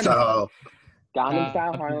 Gangnam Style. Gangnam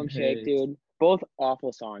Style, Harlem Shake, dude. Both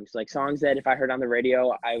awful songs. Songs that if I heard on the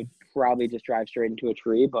radio, I would probably just drive straight into a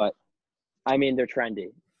tree. But I mean, they're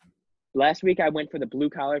trendy. Last week I went for the blue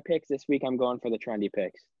collar picks. This week I'm going for the trendy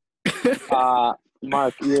picks.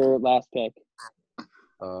 Mark, your last pick.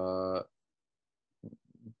 I'll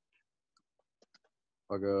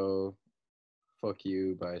go "Fuck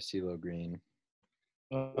You" by CeeLo Green.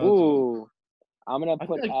 Ooh, I'm gonna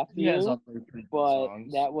put F you, but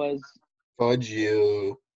songs. that was Fudge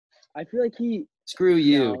You. I feel like he "Screw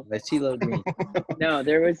You" No. by CeeLo Green. no.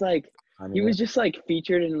 There was I mean, He was just like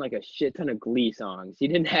featured in like a shit ton of Glee songs. He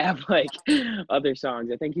didn't have like other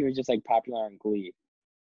songs. I think he was just like popular on Glee.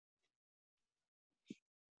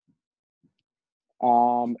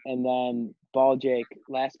 And then Ball Jake,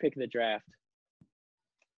 last pick of the draft.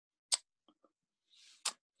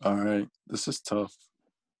 All right, this is tough.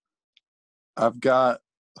 I've got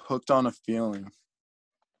Hooked on a Feeling.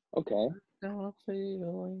 Okay. That's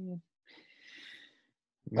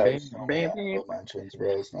so many honorable mentions,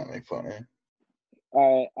 bro. It's not make funny.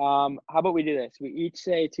 All right. How about we do this? We each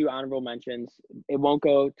say 2 honorable mentions. It won't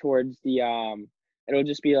go towards the it'll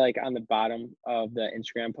just be like on the bottom of the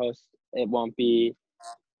Instagram post. It won't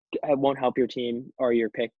help your team or your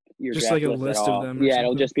pick, your Just draft like a list list at of all. them or Yeah,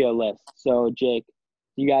 it'll something. just be a list. So Jake,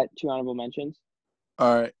 you got 2 honorable mentions?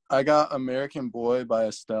 All right, I got American Boy by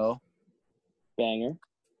Estelle. Banger.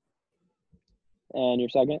 And your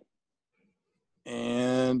second?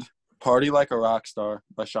 And Party Like a Rock Star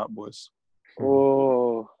by Shop Boys.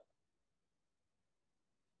 Oh.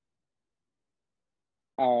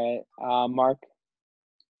 All right. Mark?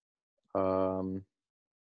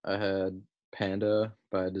 I had Panda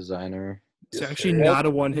by Designer. It's Yes, actually sir. not a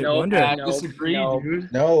one-hit Nope. wonder. I Nope, disagree, nope.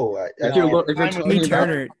 dude. No, I If you're, No. lo- if you're Mine was talking Timmy about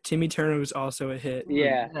Turner. Timmy Turner was also a hit.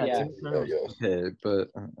 Yeah, yeah. Timmy Turner was- yes. okay, but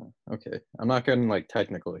okay, I'm not getting like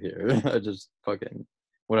technical here. I just fucking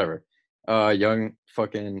whatever. Young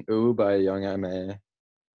fucking Ooh by Young M.A.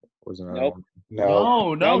 was another Nope. one.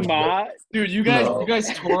 No. No, Young Ma? dude, you No. guys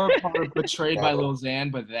tore apart Betrayed by No. Lil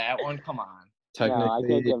Xan, but that one, come on. No, I can't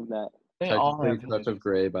Technically, give him that. They all technically, have Touch of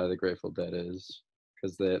Grey by the Grateful Dead is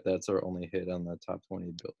because that's our only hit on the top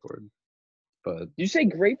 20 Billboard. But Did you say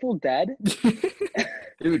Grateful Dead?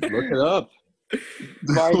 dude, look it up.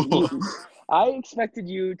 Mark, I expected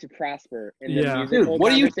you to prosper in the Yeah. musical Dude,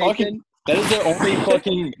 what are you conversation. talking? That is their only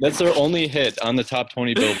fucking. That's their only hit on the top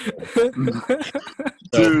 20 Billboard.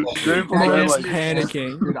 Dude, So, Grateful Mark Dead, is like,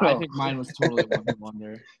 panicking. Dude, I think mine was totally one hit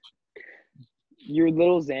wonder. Your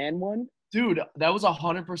Little Xan one? Dude, that was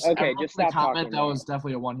 100%. Okay, everyone just in the stop comment, talking that now. was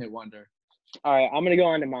definitely a one hit wonder. All right, I'm gonna go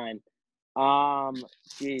on to mine.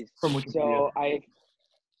 Geez. From Wikipedia.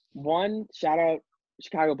 So shout out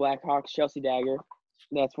Chicago Blackhawks, Chelsea Dagger.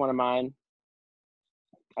 That's one of mine.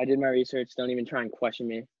 I did my research. Don't even try and question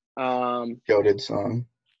me. Goated song.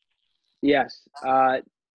 Yes.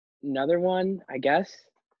 Another one, I guess.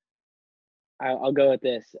 I'll go with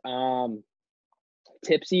this.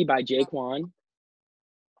 Tipsy by Jake Wan.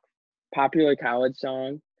 Popular college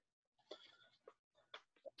song.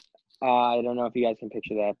 I don't know if you guys can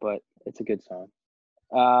picture that, but it's a good song.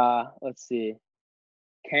 Let's see.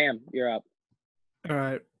 Cam, you're up. All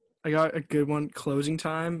right. I got a good one. Closing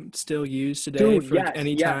Time, still used today Dude, for like yes,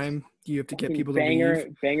 any yes. time you have to get Fucking people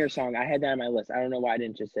to banger song. I had that on my list. I don't know why I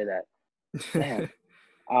didn't just say that. leave.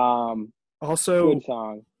 Damn. Also, Good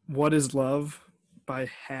song. What Is Love by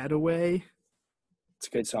Hadaway. It's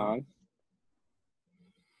a Good song.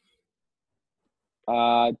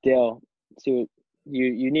 Dill. See,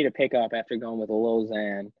 you need a pickup after going with a Lil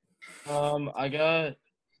Xan. I got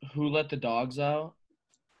Who Let the Dogs Out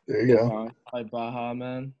There you go. Song. by Baha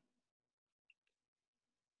Man.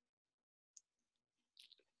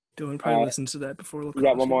 Dylan probably Alright. listens to that before lacrosse You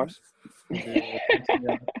got one more? games.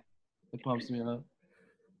 It pumps me up.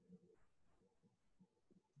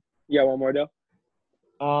 You got one more, Dill?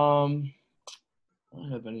 I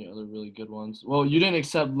don't have any other really good ones. Well, you didn't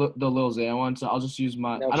accept the Lil Xan one, so I'll just use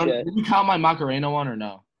my. No I don't. shit. Did you count my Macarena one or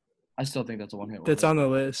no? I still think that's a one hit. That's on the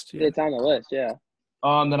list. Yeah. It's on the list, yeah.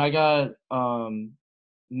 Then I got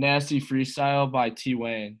Nasty Freestyle by T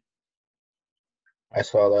Wayne. I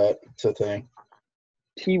saw that. It's a thing.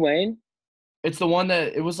 T Wayne? It's the one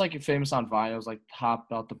that it was like famous on Vine. It was like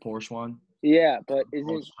hopped out the Porsche one. Yeah, but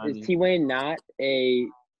Most is trendy. T Wayne not a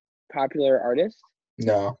popular artist?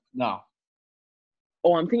 No. No.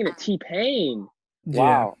 Oh, I'm thinking of T-Pain. Yeah.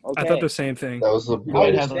 Wow. I Okay. thought the same thing. That was the Probably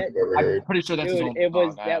brightest has, thing I've ever I'm heard. pretty sure that's his Dude, only it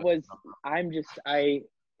was song. that was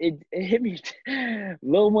it hit me.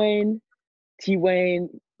 Lil Wayne, T Wayne,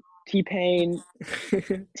 T-Pain,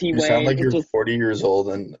 T You sound Wayne. like you're 40 years old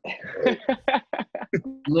and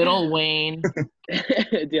Little Wayne, Dude,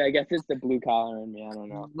 I guess it's the blue collar in me. I don't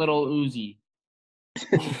know. Little Uzi.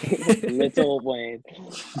 Little Wayne.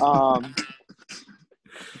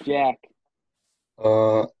 Jack.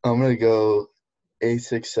 I'm gonna go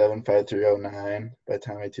 8675309 by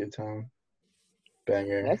Tommy Two Tone.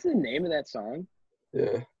 Banger. That's the name of that song.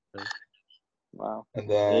 Yeah. Wow. And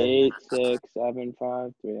then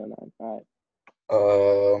 8675309.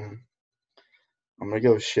 All right. I'm gonna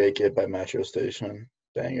go Shake It by Metro Station.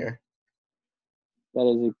 Banger. That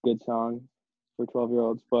is a good song for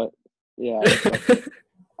 12-year-olds, but yeah.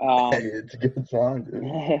 Hey, it's a good song,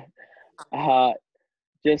 dude.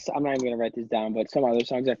 Just I'm not even gonna write this down, but some other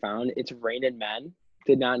songs I found. It's Raining Men.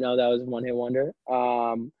 Did not know that was a one hit wonder.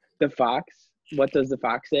 The Fox. What does the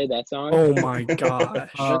Fox say? That song. Oh my gosh.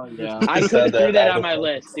 Oh yeah. I You could have said threw that I on my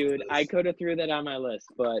was- list, dude. I could have threw that on my list,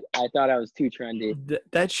 but I thought I was too trendy.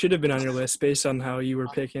 That should have been on your list based on how you were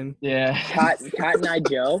picking. Yeah. Cotton Eye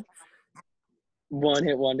Joe. One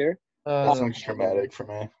hit wonder. That song's traumatic for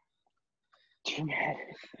me. Dramatic.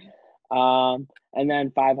 And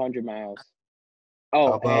then 500 Miles. How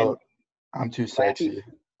Oh, about I'm Too Sexy?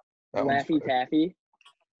 That and one's Laffy fire. Taffy.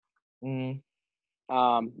 Mm.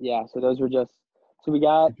 Yeah, so those were just so we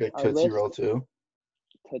got You picked our Tootsie list. Roll too.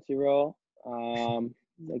 Tootsie Roll.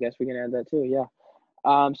 I guess we can add that too, yeah.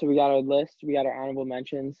 So we got our list, we got our honorable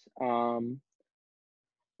mentions.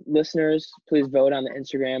 Listeners, please vote on the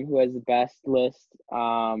Instagram who has the best list.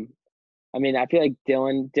 I mean, I feel like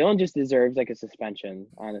Dylan just deserves like a suspension,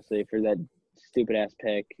 honestly, for that stupid ass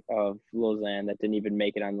pick of Lil Xan that didn't even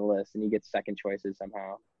make it on the list, and he gets second choices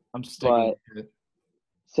somehow. I'm sticking with it.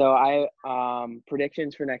 So I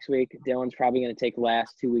predictions for next week. Dylan's probably going to take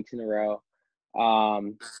last 2 weeks in a row.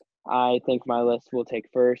 I think my list will take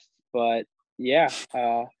first, but yeah.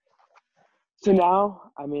 So now,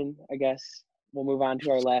 I mean, I guess we'll move on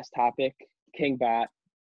to our last topic, King Bot.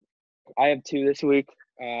 I have two this week,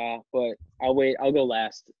 but I'll wait. I'll go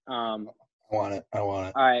last. I want it.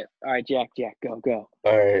 All right, Jack, go.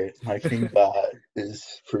 All right, my king bot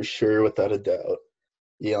is for sure, without a doubt,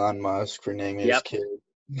 Elon Musk for naming his Yep. kid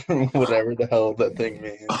whatever the hell that thing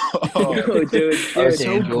means. No, dude. So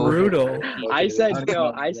Archangel. brutal. I said I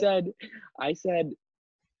no. know, I said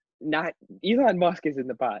not. Elon Musk is in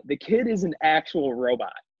the bot. The kid is an actual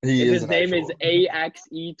robot. He If is his an name actual, is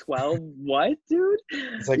AXE12. What, dude?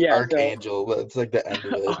 It's like Yeah, so- Archangel. That's like the end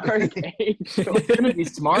of it. Archangel. He's gonna be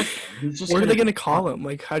smart. He's just What are they gonna gonna call him?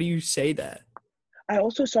 Like, how do you say that? I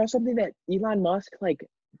also saw something that Elon Musk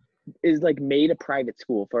is made a private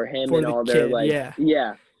school for him For and the all their kid, yeah.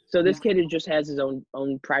 yeah. So this kid just has his own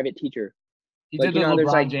private teacher. He Like, did you the know, there's,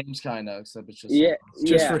 LeBron like- James kind of, except it's just Yeah,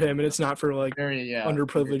 Just yeah. for him, and it's not for like very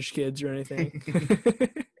underprivileged kids or anything.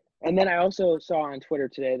 And then I also saw on Twitter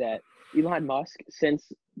today that Elon Musk,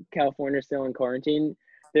 since California's still in quarantine,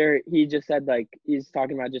 he just said he's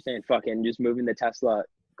talking about just saying fucking just moving the Tesla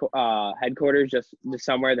headquarters just to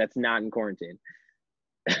somewhere that's not in quarantine.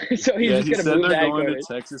 So he's Yeah, just he gonna said move the they're going to headquarters.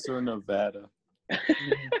 Texas or Nevada. Dude,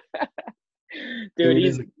 Dude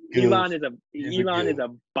is a goof. Elon He's a is goof. a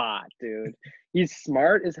bot, dude. He's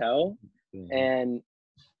smart as hell,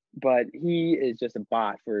 but he is just a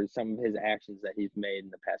bot for some of his actions that he's made in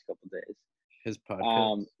the past couple days. His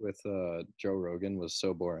podcast with Joe Rogan was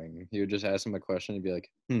so boring. He would just ask him a question and he'd be like,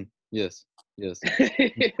 yes.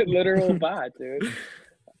 Literal bot, dude.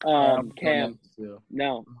 Cam,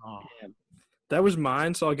 no. Cam. That was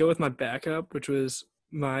mine, so I'll go with my backup, which was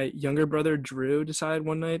my younger brother Drew decided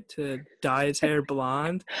one night to dye his hair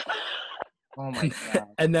blonde. Oh my god.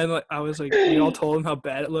 And then I was like, we all told him how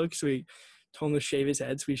bad it looked, so we told him to shave his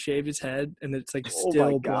head. So we shaved his head, and it's Oh my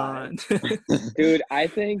still God. blonde. Dude, I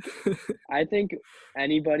think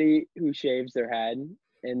anybody who shaves their head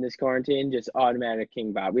in this quarantine just automatic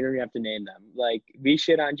king bot. We don't even have to name them. We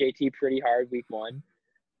shit on JT pretty hard week 1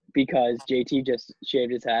 because JT just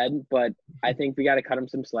shaved his head, but I think we got to cut him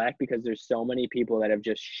some slack because there's so many people that have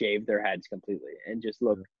just shaved their heads completely and just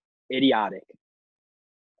look idiotic.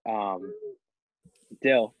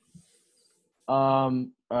 Dill. All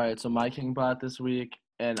right, so my king bot this week,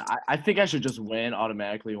 and I think I should just win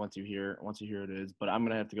automatically once you hear it is, but I'm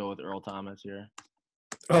gonna have to go with Earl Thomas here.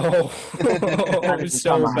 Oh, Come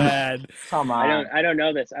so on. bad. Come on. I don't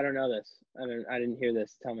know this. I didn't hear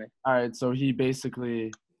this. Tell me. All right, so he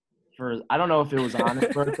basically, I don't know if it was on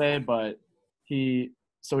his birthday, but he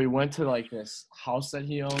went to this house that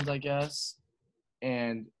he owns, I guess,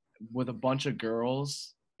 and with a bunch of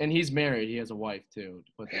girls, and he's married. He has a wife too,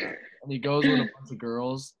 to put that out. And he goes with a bunch of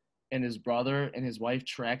girls, and his brother and his wife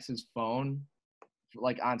tracks his phone,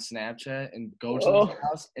 on Snapchat, and goes to his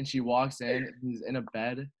house, and she walks in, and he's in a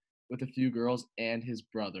bed with a few girls and his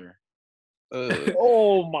brother.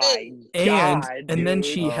 Oh my God! And then dude.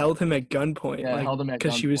 she held him at gunpoint, Yeah, held him at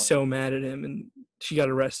because she was gunpoint. so mad at him, and she got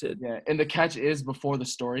arrested. Yeah, and the catch is, before the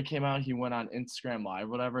story came out, he went on Instagram Live,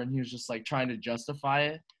 whatever, and he was just trying to justify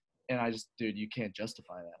it. And dude, you can't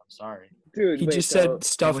justify that. I'm sorry. Dude, He wait, just so said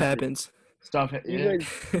stuff was- happens. Stuff. he Yeah. was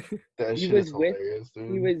That He shit was is with- hilarious,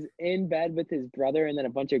 dude. he was in bed with his brother and then a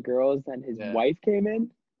bunch of girls. Then his Yeah. wife came in.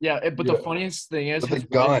 Yeah, but the Yeah. funniest thing is, With a his wife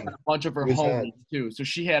gun had a bunch of her to his head. homies too. So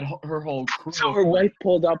she had her whole crew. So her wife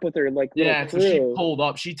pulled up with her yeah, little so she crew. pulled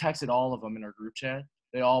up. She texted all of them in her group chat.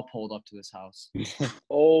 They all pulled up to this house.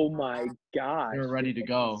 Oh my gosh. They were ready to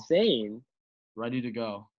go. Insane. Ready to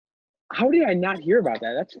go. How did I not hear about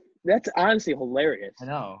that? That's honestly hilarious. I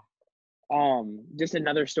know. Just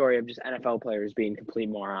another story of just NFL players being complete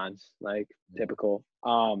morons, like typical.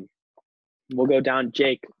 We'll go down.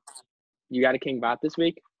 Jake, you got a king bot this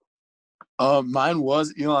week? Mine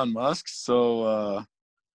was Elon Musk, so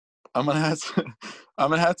I'm gonna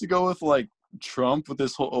have to go with like Trump with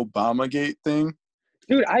this whole Obamagate thing.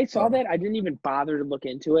 Dude, I saw that. I didn't even bother to look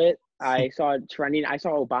into it. I saw it trending. I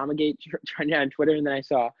saw Obamagate trending on Twitter, and then I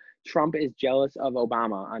saw Trump is jealous of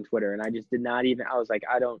Obama on Twitter, and I just did not even. I was like,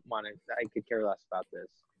 I don't want to. I could care less about this.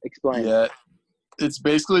 Explain. Yeah, it's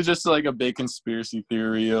basically just like a big conspiracy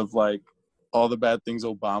theory of like all the bad things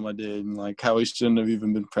Obama did and like how he shouldn't have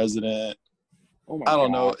even been president. Oh my I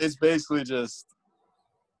don't God. know. It's basically just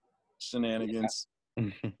shenanigans.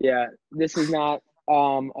 Yeah, this is not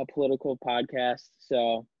a political podcast,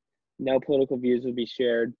 so no political views will be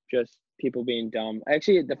shared. Just people being dumb.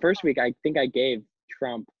 Actually, the first week I think I gave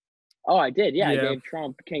Trump. Oh, I did. Yeah, Yeah. I gave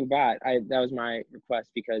Trump King Bot. That was my request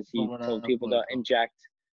because he But we're told not people to political. inject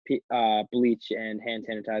bleach and hand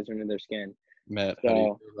sanitizer into their skin. Matt, how do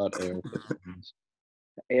you feel about AR-15s?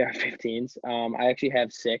 AR-15s. I actually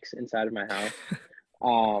have 6 inside of my house.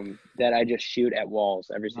 That I just shoot at walls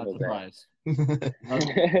every Not single day. surprised.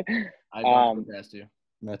 I don't past you.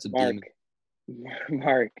 Matt's a Mark, demon.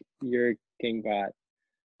 Mark, you're King Bot.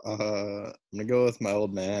 I'm gonna go with my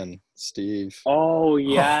old man, Steve. Oh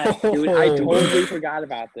yes, dude! I totally forgot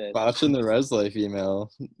about this. Watching the Res Life email.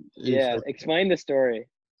 Yeah, explain the story.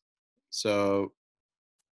 So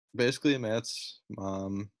basically Matt's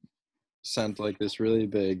mom sent like this really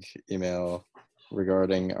big email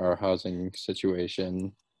regarding our housing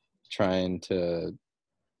situation, trying to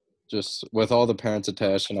just with all the parents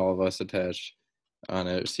attached and all of us attached on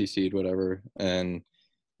it, CC'd, whatever. And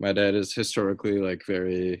my dad is historically like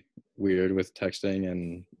very weird with texting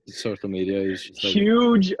and social media. He's just like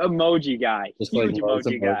Huge emoji guy. just Huge like loves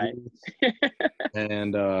emoji guy.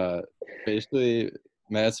 And basically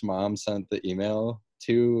Matt's mom sent the email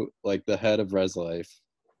to like the head of Res Life,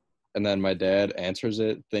 and then my dad answers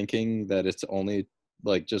it thinking that it's only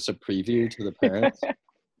like just a preview to the parents.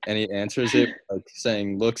 And he answers it like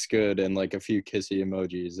saying looks good and like a few kissy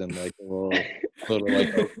emojis and like a little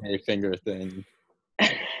like okay finger thing.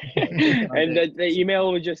 And the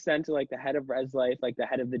email was just sent to like the head of Res Life, like the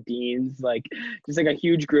head of the deans, like just like a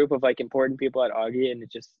huge group of like important people at Augie, and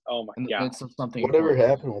it just oh my god. It's something. Whatever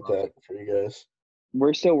happened with that for you guys?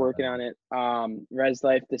 We're still working on it. Res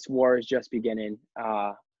Life, this war is just beginning.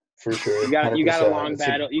 For sure. You got a 100%. long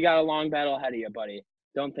battle. You got a long battle ahead of you, buddy.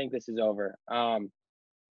 Don't think this is over. All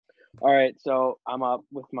right, so I'm up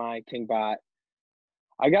with my King Bot.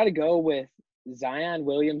 I got to go with Zion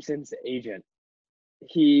Williamson's agent.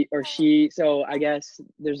 He or she. So I guess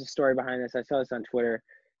there's a story behind this. I saw this on Twitter.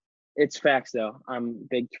 It's facts though. I'm a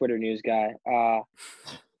big Twitter news guy.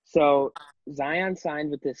 So Zion signed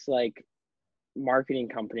with this like marketing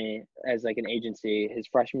company as like an agency his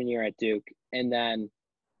freshman year at Duke, and then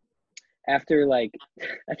after like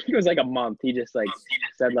I think it was like a month, he just like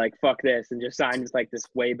said like fuck this and just signed with like this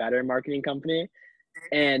way better marketing company.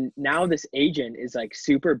 And now this agent is like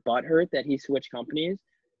super butthurt that he switched companies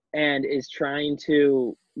and is trying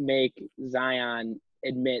to make Zion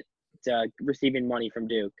admit to receiving money from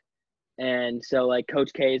Duke. And so like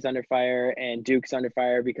Coach K is under fire and Duke's under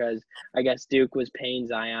fire because I guess Duke was paying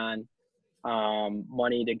Zion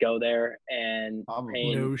money to go there and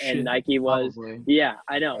paying No and shit. Nike was Probably. yeah,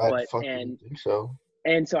 I know, I but fucking think so.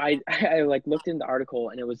 and so I like looked in the article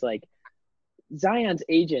and it was like Zion's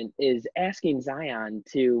agent is asking Zion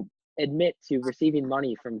to admit to receiving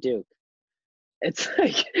money from Duke. It's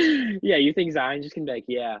like, yeah, you think Zion just can be like,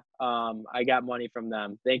 yeah, I got money from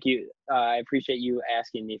them. Thank you. I appreciate you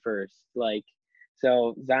asking me first. Like,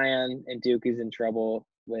 so Zion and Duke is in trouble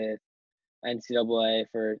with NCAA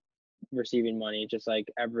for receiving money, just like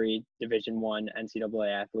every Division I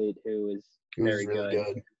NCAA athlete who is It was very really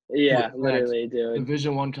good. good. Yeah, Correct. literally, dude.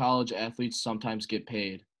 Division I college athletes sometimes get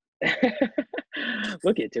paid.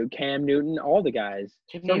 Look at dude, Cam Newton, all the guys.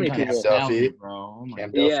 So many Cam people. Duffy. bro. Oh my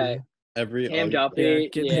Cam God. Yeah, Duffy. Every Cam August- Duffy.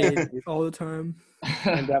 Get Yeah, paid all the time.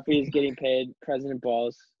 Cam Duffy is getting paid. President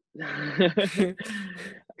Balls.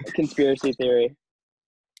 Conspiracy theory.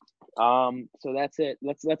 So that's it.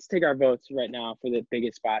 Let's take our votes right now for the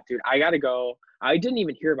biggest spot, dude. I gotta go. I didn't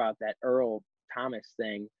even hear about that Earl Thomas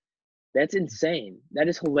thing. That's insane. That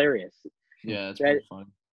is hilarious. Yeah, it's That- pretty fun.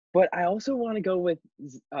 But I also want to go with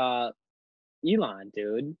Elon,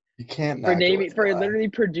 dude. You can't For not go naming, with for that. literally He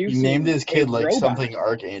producing. named his kid a like robot. something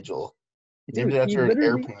Archangel. He named Dude, it he after an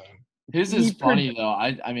literally- airplane. His is He funny though.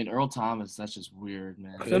 I mean Earl Thomas. That's just weird,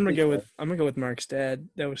 man. So I'm gonna go with Mark's dad.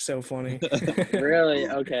 That was so funny. Really?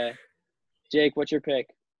 Okay. Jake, what's your pick?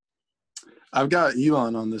 I've got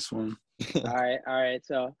Elon on this one. All right.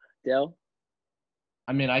 So, Dill,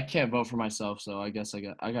 I mean, I can't vote for myself, so I guess I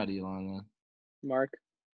got Elon then. Mark,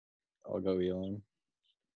 I'll go Elon.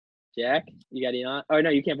 Jack, you got Elon? Oh no,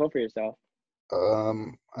 you can't vote for yourself.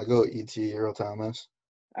 I go E.T. Earl Thomas.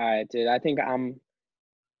 All right, dude. I think I'm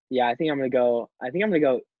gonna go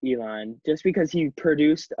Elon just because he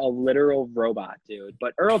produced a literal robot, dude.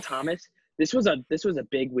 But Earl Thomas, this was a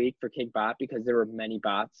big week for Kickbot because there were many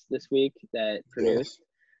bots this week that produced. Yes.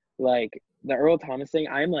 Like the Earl Thomas thing,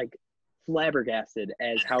 I'm like flabbergasted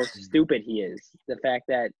as how stupid he is. The fact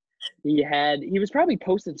that he was probably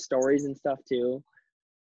posting stories and stuff too.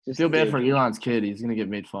 I feel bad for Elon's kid. He's gonna get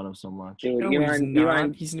made fun of so much. Dude, No, he's not.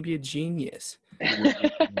 Elon, He's gonna be a genius.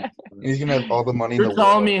 He's gonna have all the money in You're the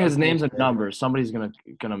telling world. me his name's a number. Somebody's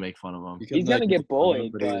gonna make fun of him. You can, he's gonna like, get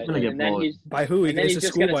bullied, but he's but gonna get and then bullied. he's By who? He And then goes he's to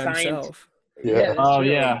just school gonna by sign- himself. Yeah. that's Oh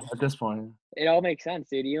true. yeah, at this point. It all makes sense,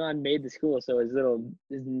 dude. Elon made the school so his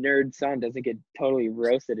nerd son doesn't get totally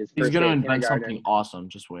roasted his He's first gonna day of invent kindergarten. something awesome.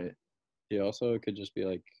 Just wait. He also could just be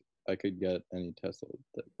like, I could get any Tesla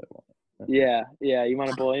that I want. Yeah. You want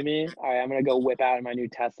to bully me? All right, I'm gonna go whip out my new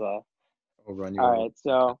Tesla. I'll run you All over. right,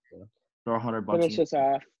 so Throw $100 finish this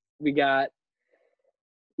off. We got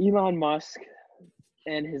Elon Musk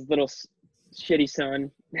and his little shitty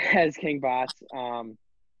son as King Bots.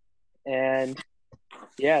 And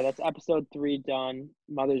yeah, that's episode 3 done.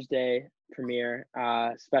 Mother's Day premiere.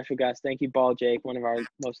 Special guest. Thank you, Ball Jake, one of our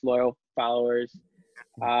most loyal followers.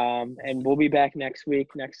 And we'll be back next week,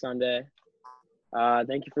 next Sunday.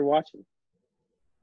 Thank you for watching.